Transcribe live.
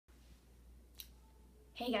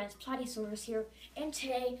Hey guys, Platysaurus here, and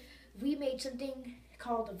today we made something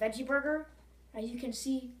called a veggie burger, as you can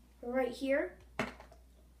see right here.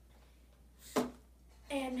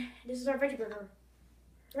 And this is our veggie burger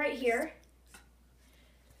right here.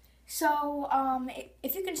 So,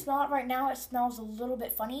 if you can smell it right now, it smells a little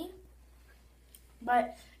bit funny.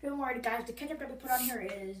 But don't worry guys, the ketchup that we put on here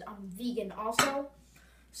is vegan also.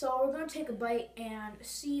 So we're going to take a bite and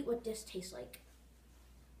see what this tastes like.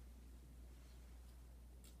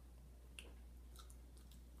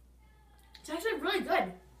 It's actually really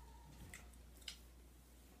good.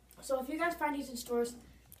 So if you guys find these in stores,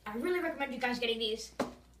 I really recommend you guys getting these.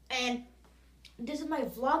 And this is my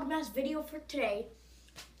Vlogmas video for today.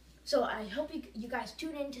 So I hope you guys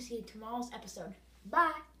tune in to see tomorrow's episode.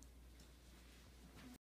 Bye!